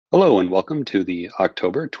Hello and welcome to the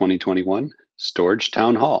October 2021 Storj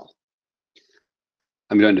Town Hall.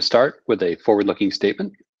 I'm going to start with a forward-looking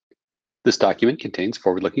statement. This document contains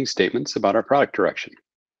forward-looking statements about our product direction.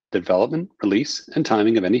 The development, release, and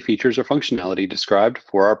timing of any features or functionality described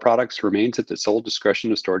for our products remains at the sole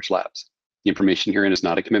discretion of Storj Labs. The information herein is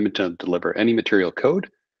not a commitment to deliver any material code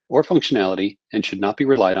or functionality and should not be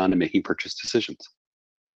relied on in making purchase decisions.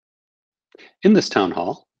 In this town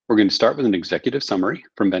hall, we're going to start with an executive summary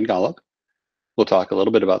from Ben Golub. We'll talk a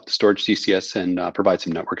little bit about the Storj DCS and provide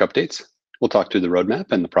some network updates. We'll talk through the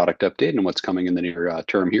roadmap and the product update and what's coming in the near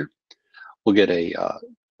term here. We'll get a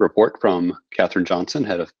report from Catherine Johnson,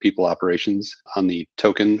 head of people operations, on the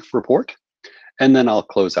token report. And then I'll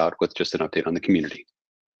close out with just an update on the community.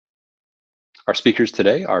 Our speakers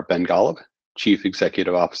today are Ben Golub, Chief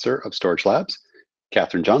Executive Officer of Storj Labs,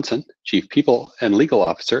 Catherine Johnson, Chief People and Legal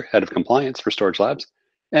Officer, Head of Compliance for Storj Labs,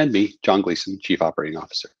 and me, John Gleason, Chief Operating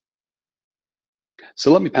Officer.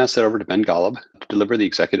 So let me pass that over to Ben Golub to deliver the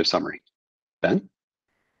executive summary. Ben?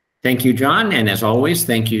 Thank you, John. And as always,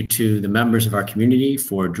 thank you to the members of our community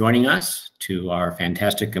for joining us, to our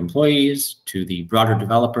fantastic employees, to the broader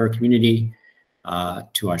developer community,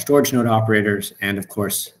 to our storage node operators, and of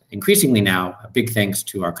course, increasingly now, a big thanks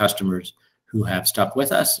to our customers who have stuck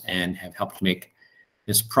with us and have helped make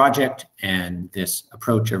this project and this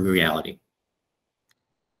approach a reality.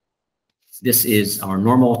 This is our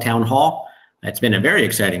normal town hall. It's been a very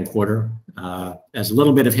exciting quarter. As a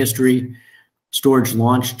little bit of history, Storj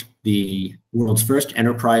launched the world's first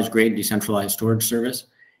enterprise-grade decentralized storage service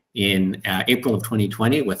in April of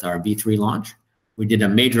 2020 with our V3 launch. We did a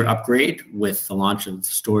major upgrade with the launch of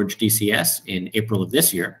Storj DCS in April of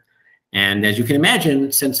this year. And as you can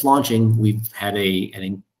imagine, since launching, we've had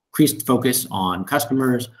an increased focus on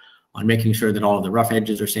customers, on making sure that all of the rough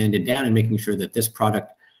edges are sanded down and making sure that this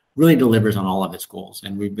product really delivers on all of its goals.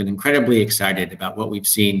 And we've been incredibly excited about what we've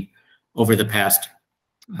seen over the past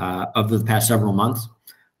several months.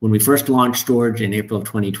 When we first launched Storj in April of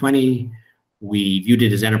 2020, we viewed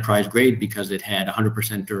it as enterprise grade because it had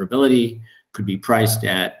 100% durability, could be priced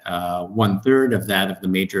at 1/3 of that of the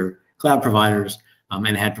major cloud providers,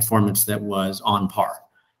 and had performance that was on par.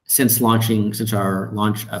 Since our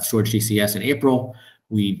launch of Storj DCS in April,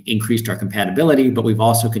 we've increased our compatibility, but we've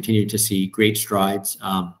also continued to see great strides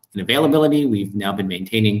in availability. We've now been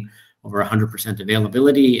maintaining over 100%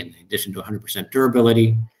 availability in addition to 100%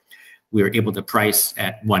 durability. We were able to price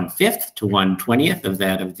at 1/5 to 1/20 of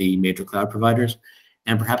that of the major cloud providers.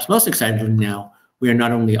 And perhaps most excitingly now, we are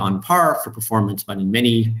not only on par for performance, but in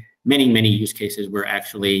many use cases, we're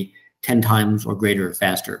actually 10 times or greater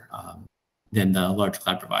faster than the large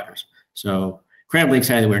cloud providers. So incredibly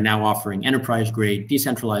excited that we're now offering enterprise-grade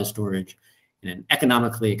decentralized storage in an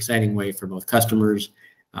economically exciting way for both customers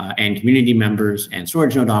and community members and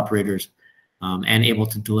storage node operators, and able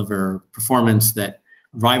to deliver performance that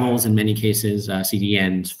rivals, in many cases,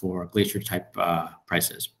 CDNs for Glacier-type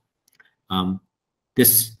prices.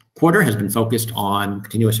 This quarter has been focused on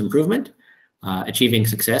continuous improvement, achieving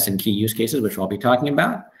success in key use cases, which I'll be talking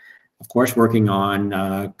about. Of course, working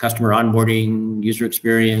on customer onboarding, user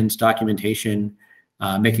experience, documentation,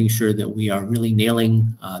 making sure that we are really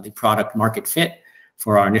nailing the product market fit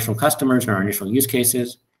for our initial customers and our initial use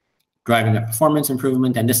cases, driving up performance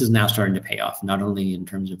improvement. And this is now starting to pay off, not only in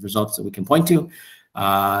terms of results that we can point to,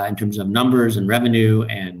 in terms of numbers and revenue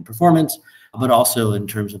and performance, but also in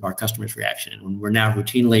terms of our customers' reaction. And we're now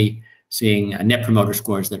routinely seeing net promoter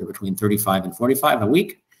scores that are between 35 and 45 a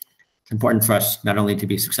week. It's important for us not only to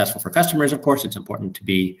be successful for customers, of course, it's important to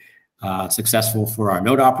be successful for our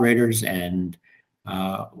node operators. And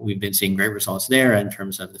we've been seeing great results there in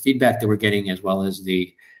terms of the feedback that we're getting, as well as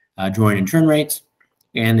the join and churn rates.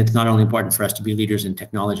 And it's not only important for us to be leaders in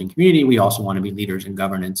technology and community, we also want to be leaders in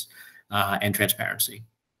governance and transparency.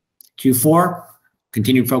 Q4,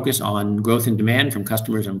 continued focus on growth and demand from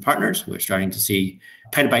customers and partners. We're starting to see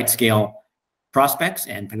petabyte scale prospects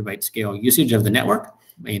and petabyte scale usage of the network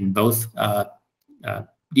in both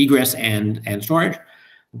egress and storage.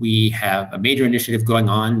 We have a major initiative going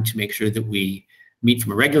on to make sure that we meet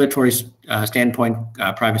from a regulatory standpoint,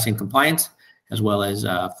 privacy and compliance, as well as,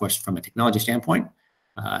 of course, from a technology standpoint.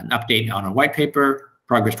 An update on our white paper,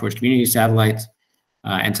 progress towards community satellites,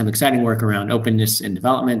 and some exciting work around openness and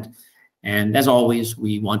development. And as always,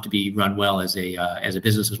 we want to be run well as a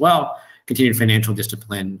business as well. Continued financial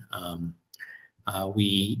discipline.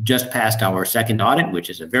 We just passed our second audit,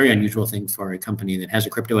 which is a very unusual thing for a company that has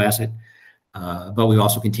a crypto asset. But we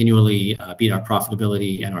also continually beat our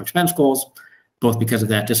profitability and our expense goals, both because of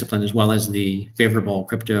that discipline as well as the favorable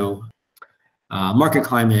crypto market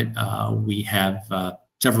climate. We have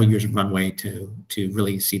several years of runway to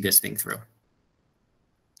really see this thing through.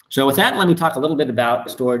 So with that, let me talk a little bit about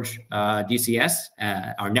Storj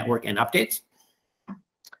DCS, our network and updates.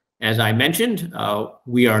 As I mentioned,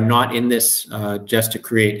 we are not in this just to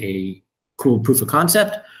create a cool proof of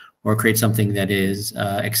concept or create something that is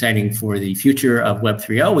exciting for the future of Web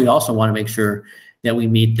 3.0. We also want to make sure that we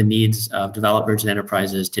meet the needs of developers and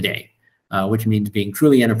enterprises today, which means being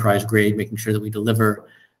truly enterprise grade, making sure that we deliver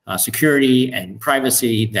security and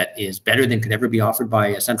privacy that is better than could ever be offered by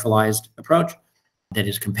a centralized approach, that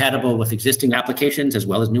is compatible with existing applications as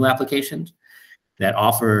well as new applications, that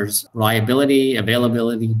offers reliability,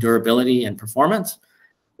 availability, durability, and performance,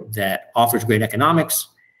 that offers great economics,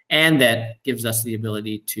 and that gives us the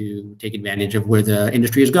ability to take advantage of where the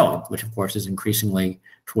industry is going, which of course is increasingly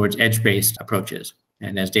towards edge-based approaches.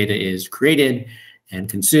 And as data is created and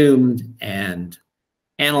consumed and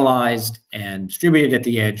analyzed and distributed at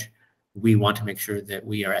the edge, we want to make sure that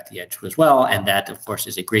we are at the edge as well. And that, of course,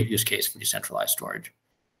 is a great use case for decentralized storage.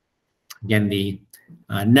 Again, the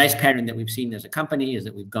nice pattern that we've seen as a company is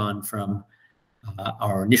that we've gone from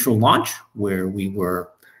our initial launch, where we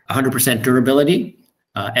were 100% durability,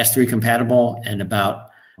 S3 compatible, and about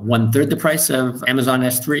 1/3 the price of Amazon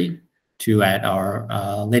S3, to at our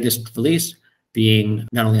latest release being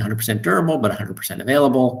not only 100% durable, but 100%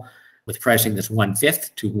 available, with pricing that's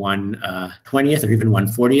 1/5 to 1/20th or even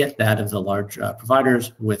 1/40th that of the large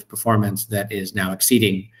providers, with performance that is now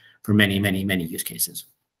exceeding for many, many, many use cases.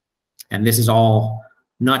 And this is all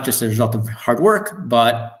not just a result of hard work,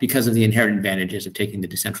 but because of the inherent advantages of taking the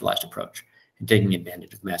decentralized approach and taking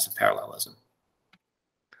advantage of massive parallelism.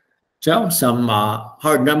 So some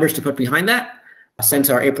hard numbers to put behind that. Since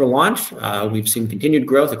our April launch, we've seen continued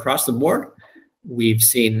growth across the board. We've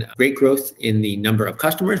seen great growth in the number of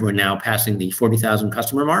customers. We're now passing the 40,000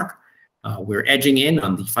 customer mark. We're edging in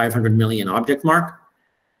on the 500 million object mark.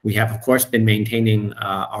 We have, of course, been maintaining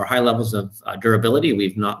our high levels of durability.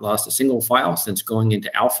 We've not lost a single file since going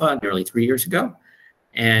into alpha nearly 3 years ago.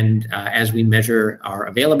 And as we measure our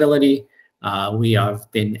availability, we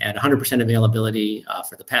have been at 100% availability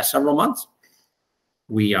for the past several months.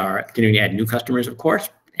 We are continuing to add new customers, of course,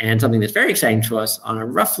 and something that's very exciting to us, on a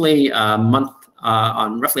roughly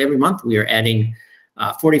every month, we are adding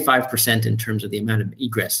 45% in terms of the amount of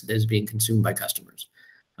egress that is being consumed by customers.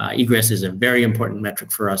 Egress is a very important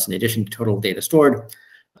metric for us in addition to total data stored,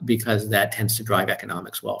 because that tends to drive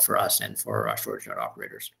economics well for us and for our storage node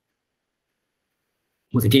operators.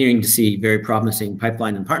 We're continuing to see very promising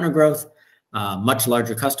pipeline and partner growth, much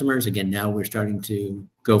larger customers. Again, now we're starting to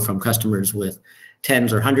go from customers with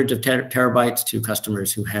tens or hundreds of terabytes to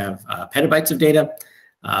customers who have petabytes of data,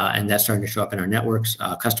 and that's starting to show up in our networks,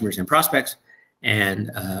 customers and prospects, and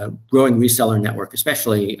growing reseller network,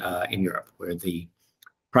 especially in Europe, where the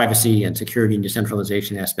privacy and security and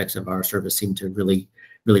decentralization aspects of our service seem to really,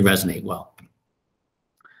 really resonate well.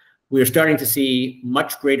 We are starting to see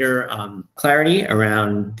much greater clarity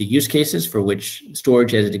around the use cases for which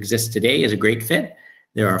storage as it exists today is a great fit.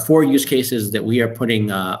 There are 4 use cases that we are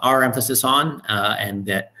putting our emphasis on and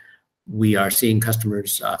that we are seeing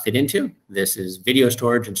customers fit into. This is video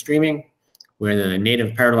storage and streaming, where the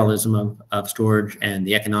native parallelism of storage and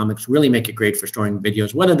the economics really make it great for storing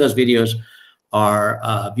videos, whether those videos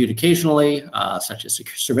are viewed occasionally, such as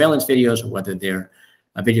surveillance videos, or whether they're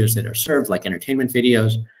videos that are served like entertainment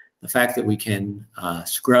videos. The fact that we can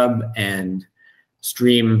scrub and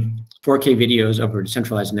stream 4K videos over a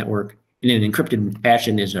decentralized network in an encrypted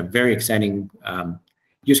fashion is a very exciting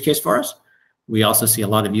use case for us. We also see a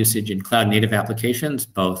lot of usage in cloud native applications,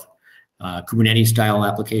 both Kubernetes style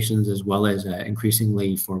applications, as well as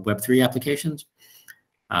increasingly for Web3 applications.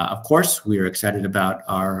 Of course, we are excited about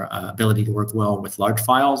our ability to work well with large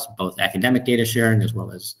files, both academic data sharing as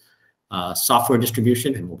well as software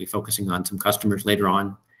distribution, and we'll be focusing on some customers later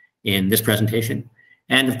on in this presentation.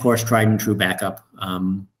 And of course, tried and true backup,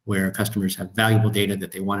 where customers have valuable data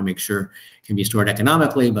that they want to make sure can be stored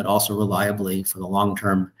economically, but also reliably for the long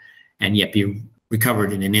term, and yet be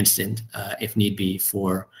recovered in an instant if need be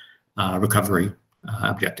for recovery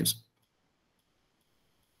objectives.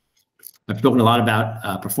 I've spoken a lot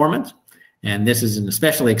about performance, and this is an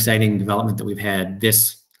especially exciting development that we've had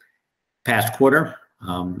this past quarter.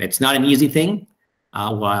 It's not an easy thing.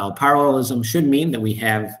 While parallelism should mean that we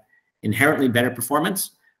have inherently better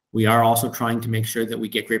performance, we are also trying to make sure that we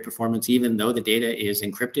get great performance even though the data is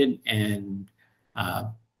encrypted and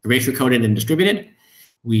erasure coded and distributed.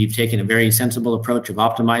 We've taken a very sensible approach of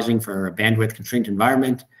optimizing for a bandwidth constrained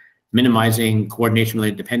environment, minimizing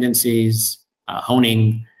coordination-related dependencies,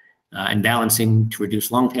 honing and balancing to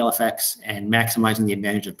reduce long tail effects, and maximizing the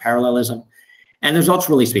advantage of parallelism. And the results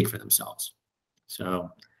really speak for themselves.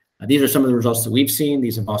 So these are some of the results that we've seen.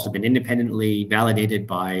 These have also been independently validated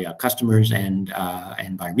by customers and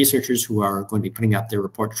by researchers who are going to be putting out their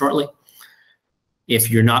report shortly.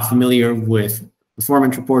 If you're not familiar with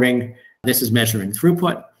performance reporting, this is measuring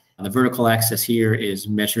throughput. The vertical axis here is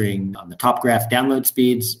measuring on the top graph download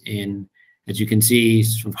speeds in, as you can see,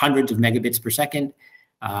 from hundreds of megabits per second,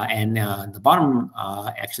 and the bottom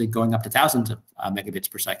actually going up to thousands of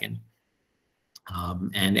megabits per second.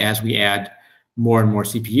 And as we add more and more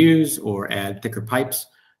CPUs or add thicker pipes,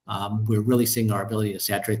 we're really seeing our ability to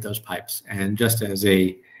saturate those pipes. And just as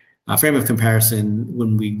a frame of comparison,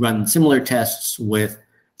 when we run similar tests with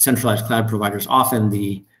centralized cloud providers, often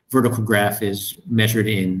the vertical graph is measured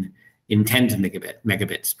in tens of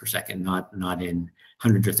megabits per second, not in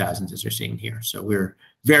hundreds or thousands as you're seeing here. So we're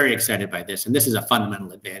very excited by this. And this is a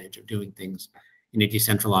fundamental advantage of doing things in a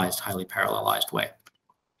decentralized, highly parallelized way.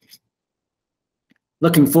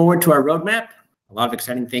 Looking forward to our roadmap, a lot of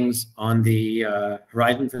exciting things on the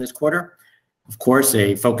horizon for this quarter. Of course,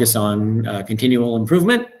 a focus on continual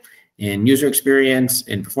improvement in user experience,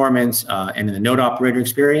 in performance, and in the node operator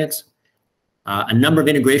experience. A number of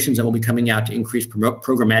integrations that will be coming out to increase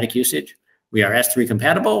programmatic usage. We are S3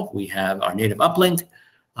 compatible. We have our native uplink.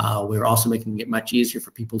 We're also making it much easier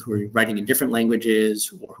for people who are writing in different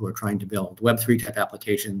languages or who are trying to build Web3 type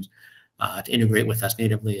applications to integrate with us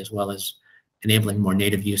natively, as well as enabling more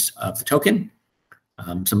native use of the token.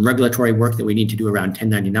 Some regulatory work that we need to do around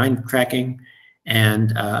 1099 tracking,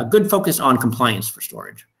 and a good focus on compliance for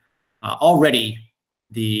storage. Already,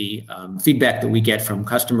 the feedback that we get from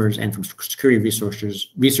customers and from security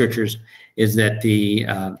researchers is that the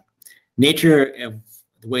nature of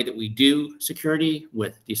the way that we do security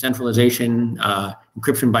with decentralization,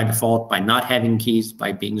 encryption by default, by not having keys,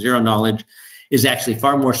 by being zero knowledge, is actually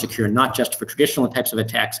far more secure, not just for traditional types of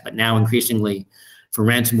attacks, but now increasingly for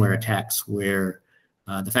ransomware attacks, where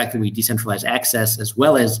the fact that we decentralize access as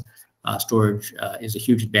well as storage is a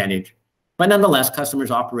huge advantage. But nonetheless,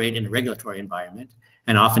 customers operate in a regulatory environment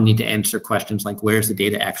and often need to answer questions like, where's the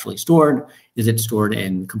data actually stored? Is it stored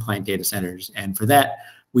in compliant data centers? And for that,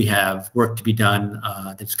 we have work to be done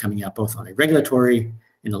that's coming out both on a regulatory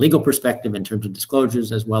and a legal perspective in terms of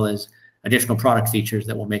disclosures, as well as additional product features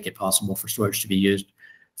that will make it possible for storage to be used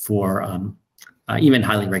for even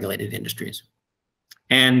highly regulated industries.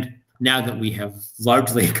 And now that we have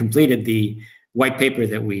largely completed the white paper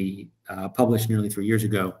that we published nearly 3 years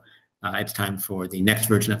ago, it's time for the next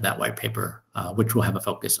version of that white paper, which will have a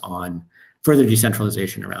focus on further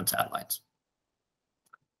decentralization around satellites.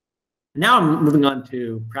 Now I'm moving on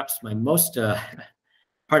to perhaps my most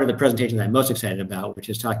part of the presentation that I'm most excited about, which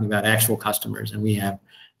is talking about actual customers. And we have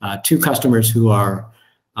 2 customers who are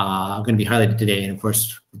going to be highlighted today. And of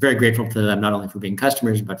course, we're very grateful to them, not only for being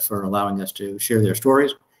customers, but for allowing us to share their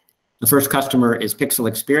stories. The first customer is Pixel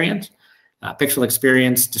Experience. Pixel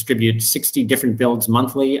Experience distributes 60 different builds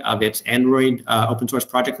monthly of its Android open source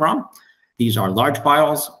project ROM. These are large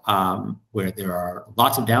files where there are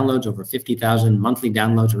lots of downloads, over 50,000 monthly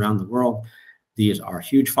downloads around the world. These are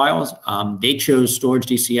huge files. They chose Storj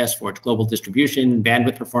DCS for its global distribution,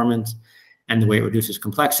 bandwidth performance, and the way it reduces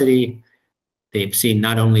complexity. They've seen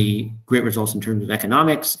not only great results in terms of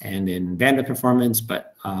economics and in bandwidth performance,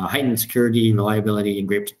 but heightened security, reliability, and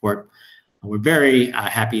great support. We're very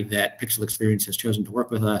happy that Pixel Experience has chosen to work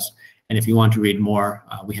with us. And if you want to read more,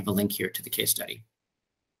 we have a link here to the case study.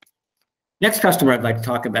 Next customer I'd like to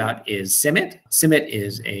talk about is Simit. Simit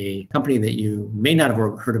is a company that you may not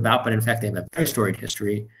have heard about, but in fact, they have a very storied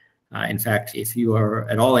history. In fact, if you are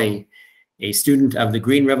at all a student of the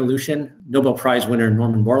Green Revolution, Nobel Prize winner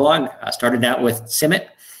Norman Borlaug started out with Simit.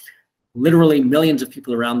 Literally millions of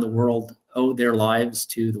people around the world owe their lives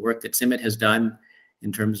to the work that Simit has done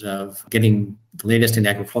in terms of getting the latest in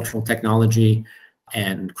agricultural technology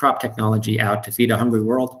and crop technology out to feed a hungry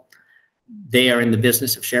world. They are in the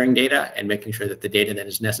business of sharing data and making sure that the data that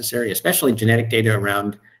is necessary, especially genetic data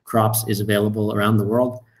around crops, is available around the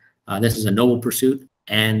world. This is a noble pursuit,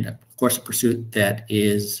 and of course, a pursuit that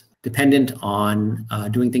is dependent on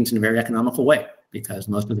doing things in a very economical way, because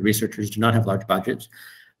most of the researchers do not have large budgets.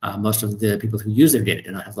 Most of the people who use their data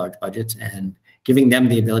do not have large budgets, and giving them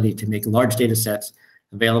the ability to make large data sets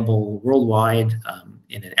available worldwide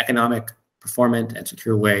in an economic, performant, and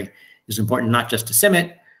secure way is important not just to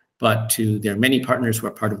Simit, but to their many partners who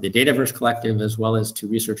are part of the Dataverse Collective, as well as to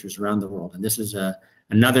researchers around the world. And this is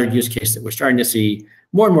another use case that we're starting to see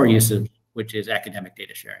more and more use of, which is academic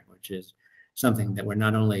data sharing, which is something that we're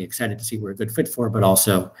not only excited to see we're a good fit for, but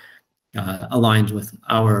also aligns with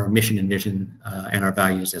our mission and vision and our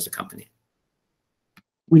values as a company.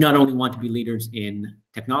 We not only want to be leaders in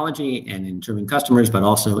technology and in serving customers, but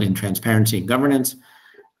also in transparency and governance.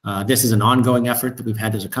 This is an ongoing effort that we've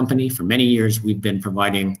had as a company. For many years, we've been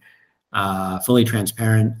providing fully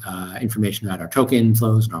transparent information about our token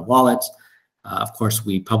flows and our wallets. Of course,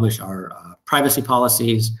 we publish our privacy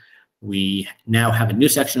policies. We now have a new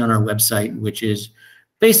section on our website, which is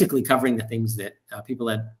basically covering the things that people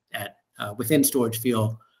within Storj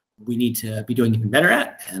feel we need to be doing even better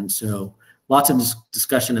at. And so lots of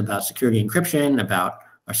discussion about security encryption, about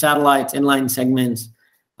our satellites, inline segments,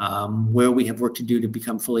 where we have work to do to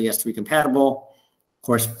become fully S3 compatible. Of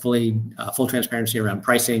course, full transparency around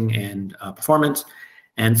pricing and performance.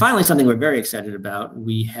 And finally, something we're very excited about,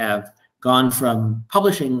 we have gone from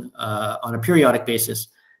publishing on a periodic basis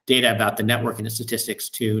data about the network and its statistics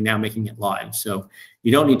to now making it live. So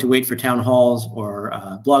you don't need to wait for town halls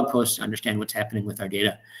or blog posts to understand what's happening with our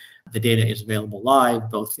data. The data is available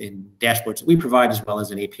live, both in dashboards that we provide as well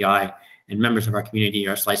as an API, and members of our community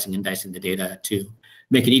are slicing and dicing the data to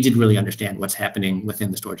make it easy to really understand what's happening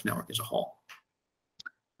within the Storj network as a whole.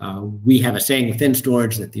 We have a saying within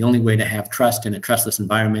Storj that the only way to have trust in a trustless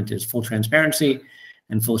environment is full transparency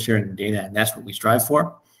and full sharing of data, and that's what we strive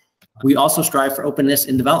for. We also strive for openness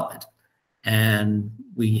in development, and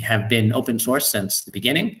we have been open source since the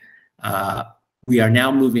beginning. We are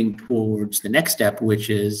now moving towards the next step, which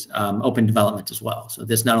is open development as well. So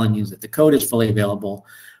this not only means that the code is fully available,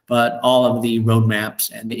 but all of the roadmaps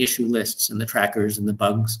and the issue lists and the trackers and the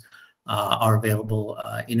bugs are available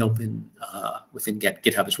in open within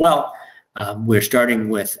GitHub as well. We're starting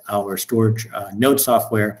with our Storj node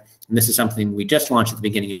software, and this is something we just launched at the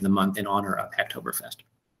beginning of the month in honor of Hacktoberfest.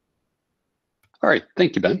 All right,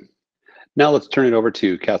 thank you, Ben. Now let's turn it over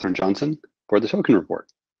to Catherine Johnson for the token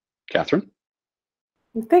report. Catherine?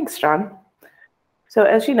 Thanks, John. So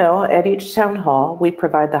as you know, at each town hall, we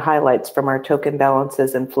provide the highlights from our token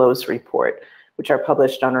balances and flows report, which are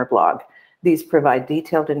published on our blog. These provide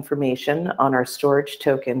detailed information on our Storj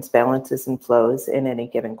tokens, balances, and flows in any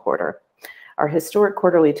given quarter. Our historic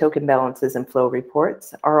quarterly token balances and flow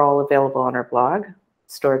reports are all available on our blog,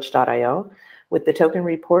 storj.io, with the token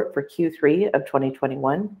report for Q3 of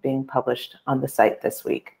 2021 being published on the site this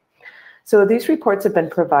week. So these reports have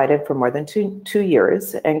been provided for more than two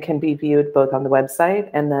years and can be viewed both on the website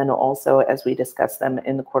and then also as we discuss them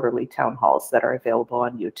in the quarterly town halls that are available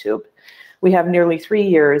on YouTube. We have nearly 3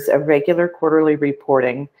 years of regular quarterly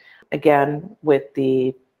reporting, again, with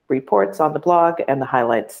the reports on the blog and the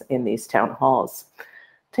highlights in these town halls.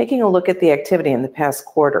 Taking a look at the activity in the past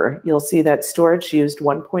quarter, you'll see that Storj used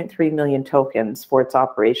 1.3 million tokens for its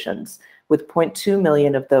operations, with 0.2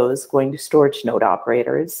 million of those going to Storj node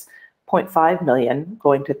operators, 0.5 million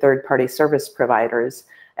going to third-party service providers,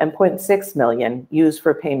 and 0.6 million used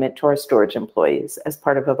for payment to our Storj employees as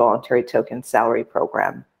part of a voluntary token salary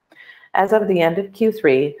program. As of the end of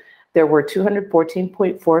Q3, there were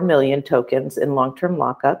 214.4 million tokens in long-term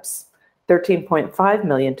lockups, 13.5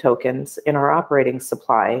 million tokens in our operating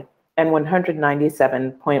supply, and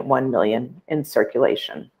 197.1 million in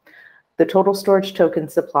circulation. The total Storj token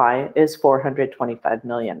supply is 425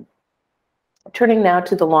 million. Turning now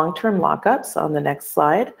to the long-term lockups on the next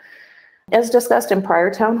slide. As discussed in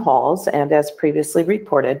prior town halls and as previously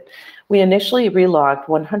reported, we initially relocked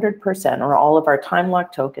 100% or all of our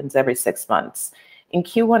time-locked tokens every 6 months. In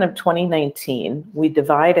Q1 of 2019, we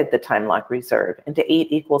divided the time lock reserve into 8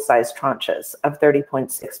 equal-sized tranches of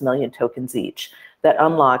 30.6 million tokens each that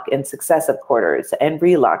unlock in successive quarters and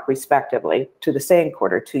relock respectively to the same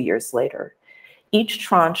quarter 2 years later. Each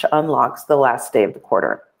tranche unlocks the last day of the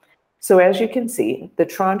quarter. So as you can see, the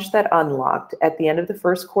tranche that unlocked at the end of the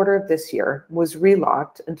first quarter of this year was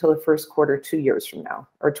relocked until the first quarter 2 years from now,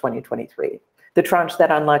 or 2023. The tranche that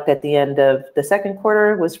unlocked at the end of the second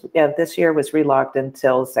quarter this year was relocked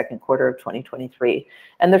until the second quarter of 2023.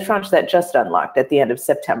 And the tranche that just unlocked at the end of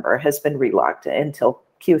September has been relocked until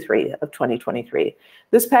Q3 of 2023.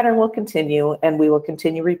 This pattern will continue, and we will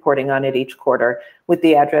continue reporting on it each quarter with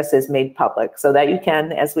the addresses made public so that you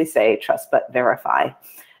can, as we say, trust but verify.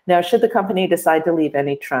 Now, should the company decide to leave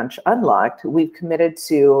any tranche unlocked, we've committed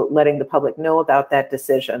to letting the public know about that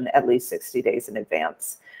decision at least 60 days in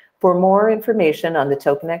advance. For more information on the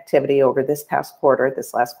token activity over this last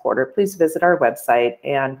quarter, please visit our website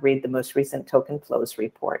and read the most recent token flows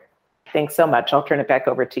report. Thanks so much. I'll turn it back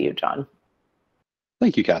over to you, John.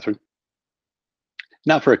 Thank you, Catherine.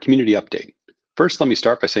 Now for a community update. First, let me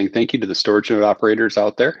start by saying thank you to the Storj node operators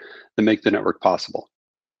out there that make the network possible.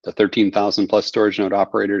 The 13,000 plus Storj node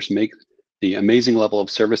operators make the amazing level of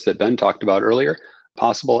service that Ben talked about earlier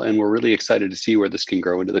possible, and we're really excited to see where this can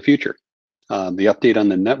grow into the future. The update on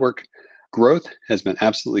the network growth has been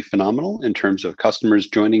absolutely phenomenal in terms of customers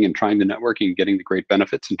joining and trying the network and getting the great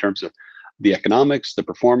benefits in terms of the economics, the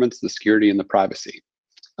performance, the security, and the privacy.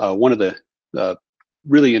 One of the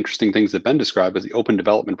really interesting things that Ben described was the open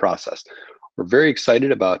development process. We're very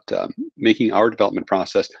excited about making our development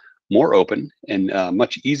process more open and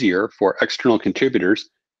much easier for external contributors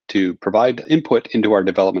to provide input into our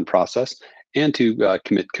development process and to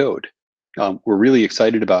commit code. We're really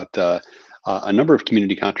excited about a number of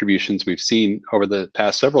community contributions we've seen over the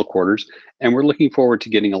past several quarters, and we're looking forward to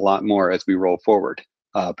getting a lot more as we roll forward,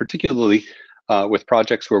 particularly with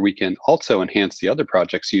projects where we can also enhance the other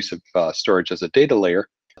projects' use of storage as a data layer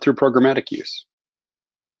through programmatic use.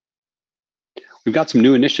 We've got some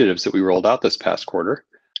new initiatives that we rolled out this past quarter,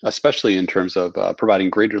 especially in terms of providing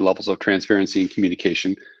greater levels of transparency and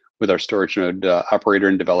communication with our storage node operator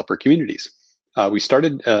and developer communities. We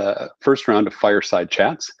started first round of fireside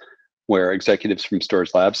chats where executives from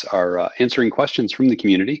Storj Labs are answering questions from the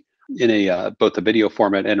community in both a video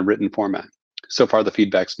format and a written format. So far, the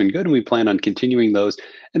feedback's been good, and we plan on continuing those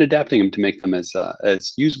and adapting them to make them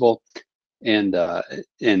as usable and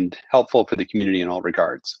helpful for the community in all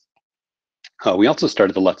regards. We also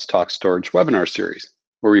started the Let's Talk Storage webinar series,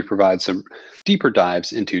 where we provide some deeper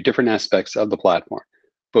dives into different aspects of the platform,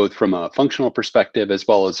 both from a functional perspective as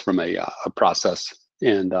well as from a process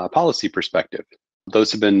and policy perspective.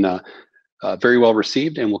 Those have been very well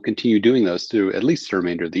received, and we'll continue doing those through at least the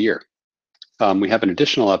remainder of the year. We have an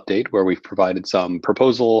additional update where we've provided some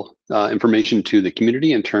proposal information to the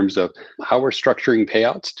community in terms of how we're structuring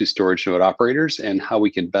payouts to storage node operators and how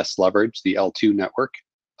we can best leverage the L2 network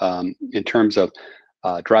in terms of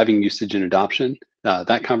driving usage and adoption.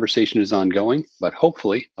 That conversation is ongoing, but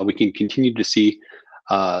hopefully we can continue to see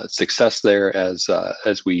success there as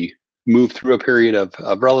we move through a period of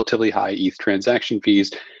relatively high ETH transaction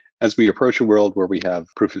fees as we approach a world where we have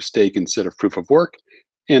proof of stake instead of proof of work,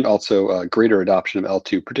 and also greater adoption of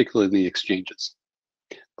L2, particularly in the exchanges.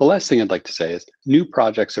 The last thing I'd like to say is new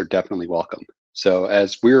projects are definitely welcome. So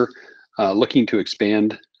as we're looking to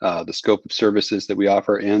expand the scope of services that we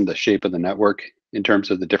offer and the shape of the network in terms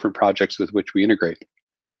of the different projects with which we integrate,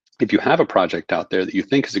 if you have a project out there that you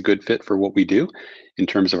think is a good fit for what we do in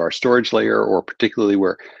terms of our storage layer, or particularly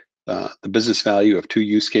where the business value of two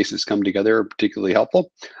use cases come together are particularly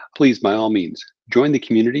helpful, please, by all means, join the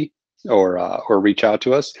community or reach out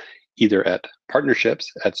to us either at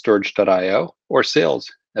partnerships@storj.io or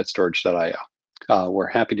sales@storj.io. We're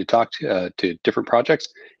happy to talk to different projects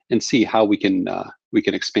and see how we can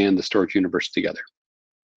expand the storage universe together.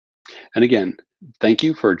 And again, thank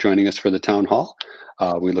you for joining us for the town hall.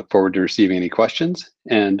 We look forward to receiving any questions,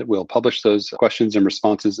 and we'll publish those questions and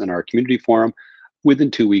responses in our community forum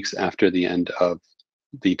within 2 weeks after the end of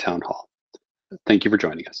the town hall. Thank you for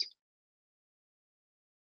joining us.